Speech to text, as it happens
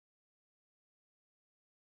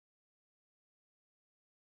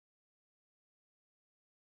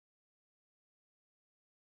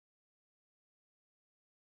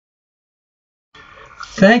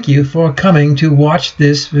Thank you for coming to watch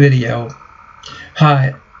this video.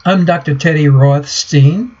 Hi, I'm Dr. Teddy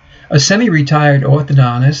Rothstein, a semi-retired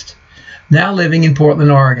orthodontist, now living in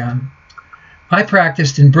Portland, Oregon. I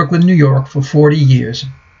practiced in Brooklyn, New York for 40 years.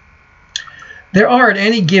 There are at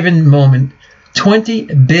any given moment 20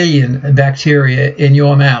 billion bacteria in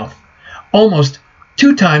your mouth, almost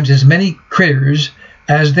 2 times as many critters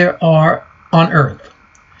as there are on Earth.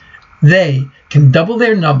 They can double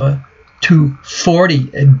their number to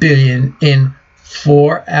 40 billion in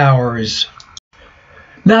 4 hours.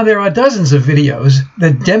 Now, there are dozens of videos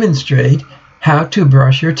that demonstrate how to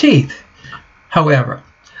brush your teeth. However,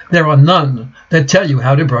 there are none that tell you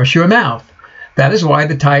how to brush your mouth. That is why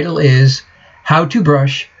the title is How to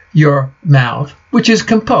Brush Your Mouth, which is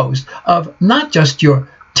composed of not just your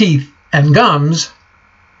teeth and gums,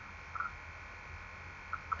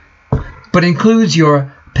 but includes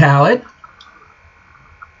your palate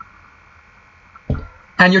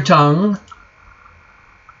and your tongue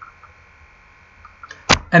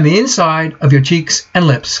and the inside of your cheeks and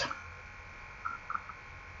lips.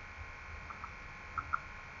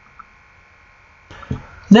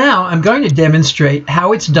 Now I'm going to demonstrate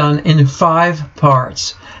how it's done in 5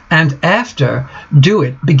 parts, and after, do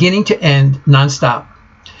it beginning to end non-stop.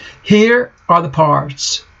 Here are the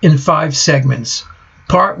parts in 5 segments.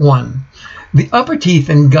 Part 1, the upper teeth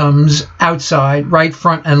and gums outside, right,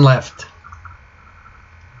 front, and left.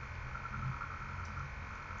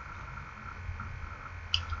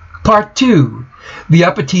 Part 2, the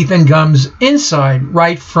upper teeth and gums inside,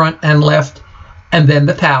 right, front, and left, and then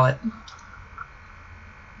the palate.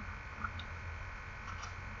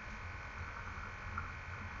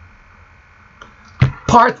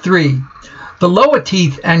 Part 3, the lower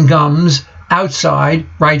teeth and gums outside,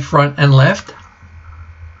 right, front, and left.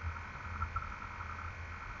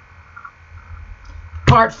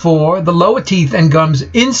 Part 4, the lower teeth and gums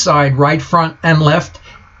inside, right, front, and left,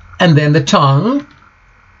 and then the tongue.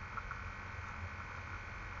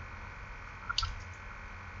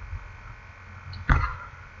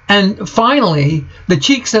 And finally, the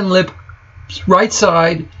cheeks and lips right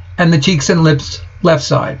side and the cheeks and lips left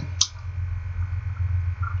side.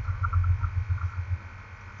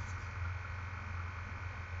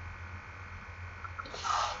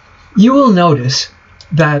 You will notice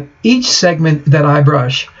that each segment that I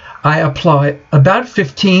brush, I apply about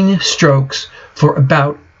 15 strokes for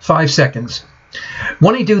about 5 seconds.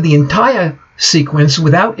 When I do the entire sequence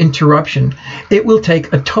without interruption, it will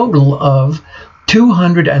take a total of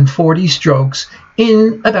 240 strokes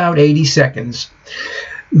in about 80 seconds.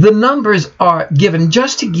 The numbers are given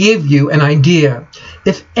just to give you an idea.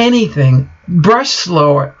 If anything, brush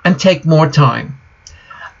slower and take more time.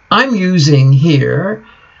 I'm using here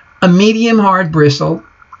a medium hard bristle,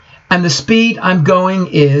 and the speed I'm going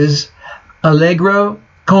is allegro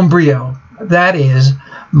con brio. That is,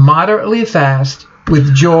 moderately fast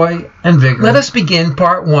with joy and vigor. Let us begin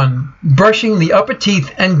part 1, brushing the upper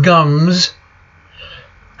teeth and gums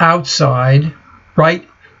outside, right,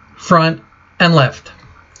 front, and left.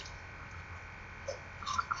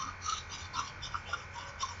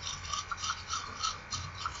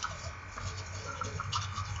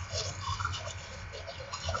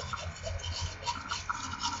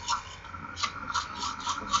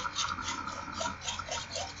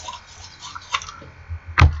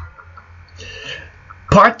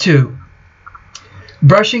 Part 2,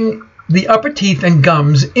 brushing the upper teeth and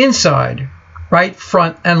gums inside, right,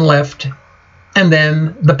 front, and left, and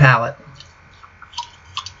then the palate.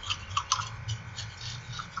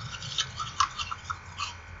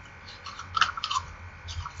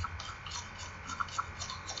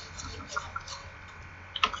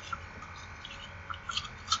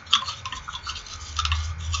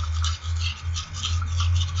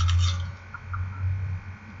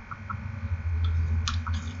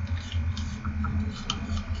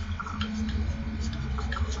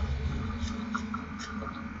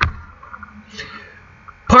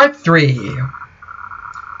 Part 3,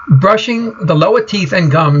 brushing the lower teeth and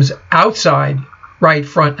gums outside, right,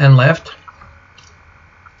 front, and left.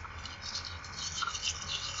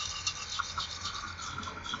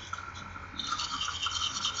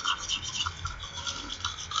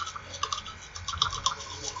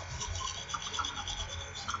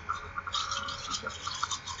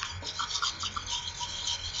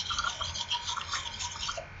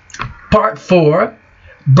 Part 4,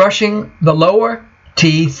 brushing the lower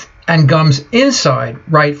teeth and gums inside,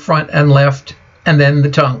 right, front, and left, and then the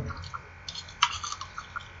tongue.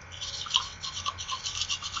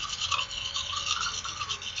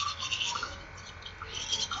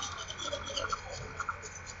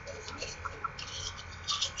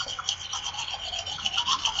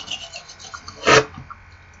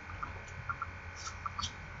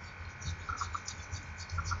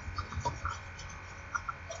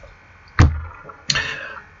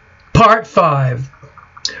 Part 5.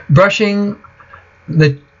 Brushing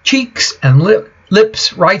the cheeks and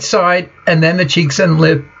lips right side, and then the cheeks and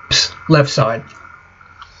lips left side.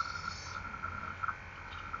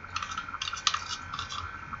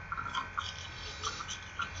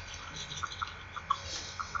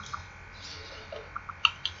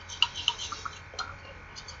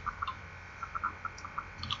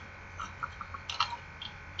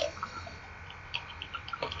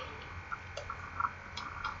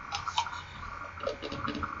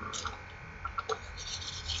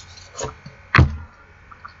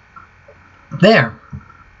 There,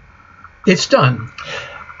 it's done.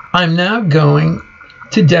 I'm now going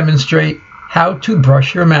to demonstrate how to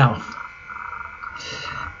brush your mouth.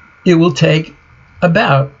 It will take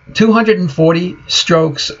about 240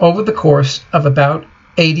 strokes over the course of about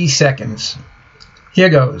 80 seconds. Here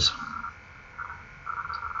goes.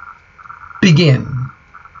 Begin.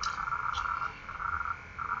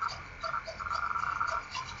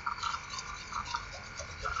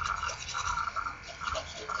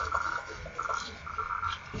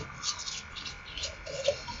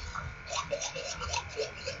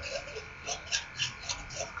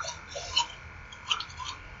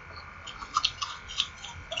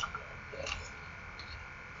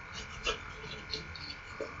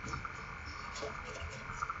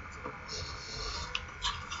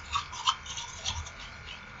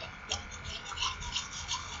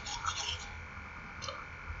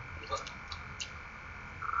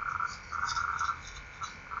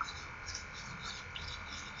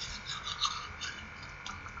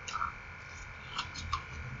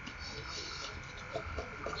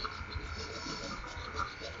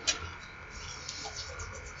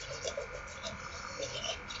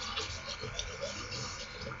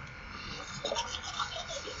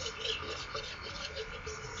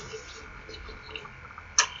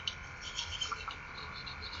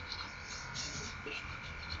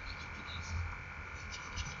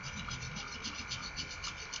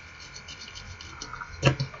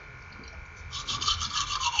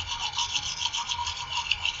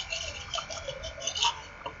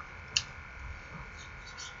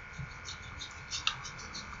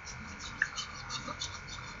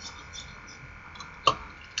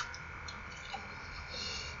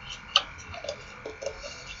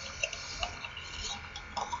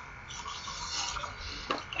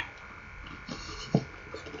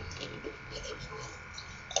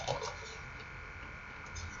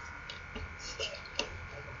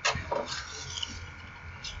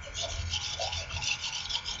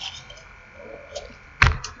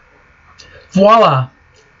 Voila!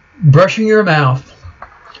 Brushing your mouth,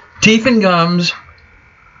 teeth and gums,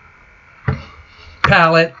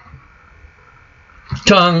 palate,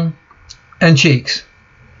 tongue, and cheeks.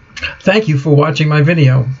 Thank you for watching my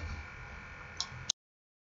video.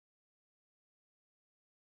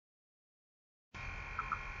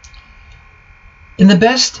 In the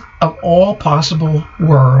best of all possible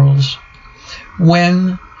worlds,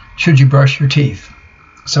 when should you brush your teeth?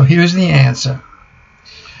 So here's the answer.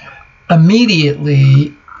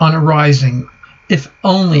 Immediately on arising, if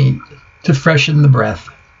only to freshen the breath.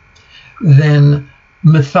 Then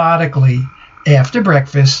methodically after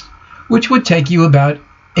breakfast, which would take you about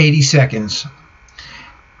 80 seconds.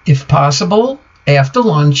 If possible, after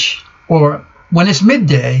lunch or when it's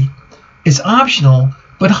midday, it's optional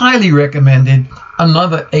but highly recommended,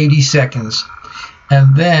 another 80 seconds.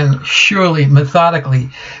 And then surely methodically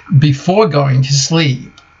before going to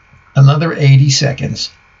sleep, another 80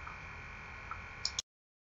 seconds.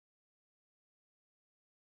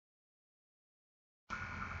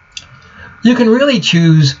 You can really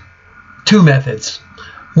choose two methods.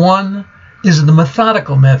 One is the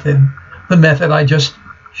methodical method, the method I just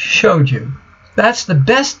showed you. That's the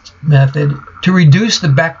best method to reduce the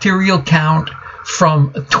bacterial count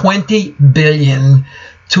from 20 billion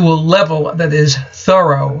to a level that is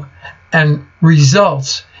thorough and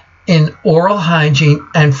results in oral hygiene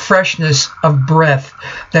and freshness of breath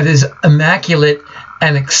that is immaculate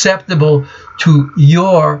and acceptable to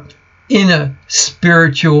your inner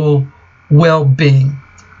spiritual well-being.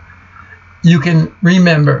 You can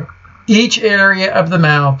remember each area of the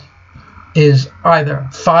mouth is either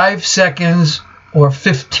 5 seconds or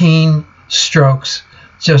 15 strokes,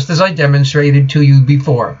 just as I demonstrated to you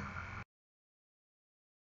before.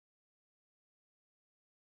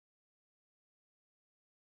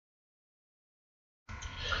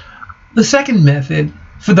 The second method,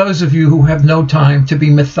 for those of you who have no time to be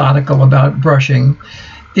methodical about brushing,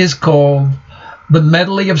 is called the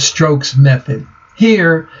medley of strokes method.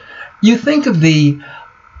 Here, you think of the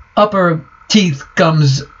upper teeth,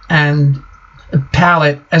 gums, and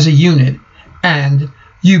palate as a unit, and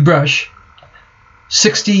you brush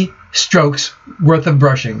 60 strokes worth of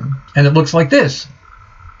brushing, and it looks like this.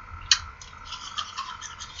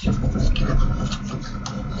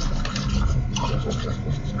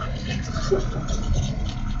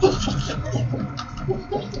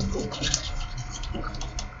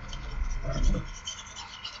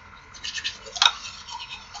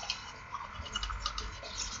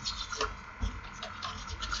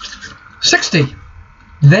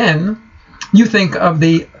 Then you think of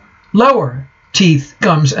the lower teeth,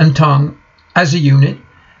 gums, and tongue as a unit,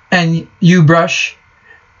 and you brush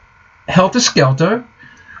helter-skelter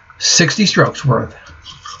 60 strokes worth.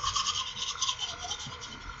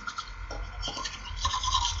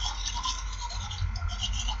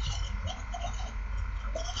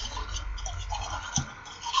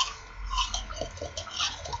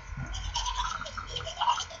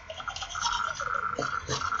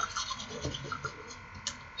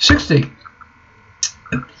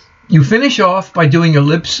 You finish off by doing your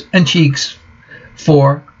lips and cheeks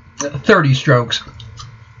for 30 strokes.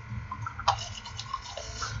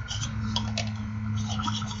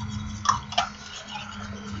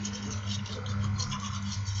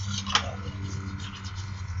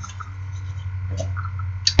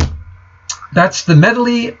 That's the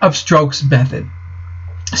medley of strokes method.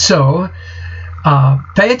 So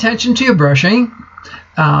pay attention to your brushing.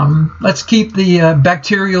 Let's keep the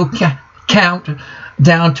bacterial count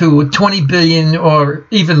down to 20 billion or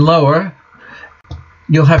even lower.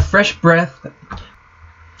 You'll have fresh breath.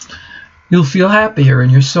 You'll feel happier in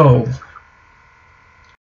your soul.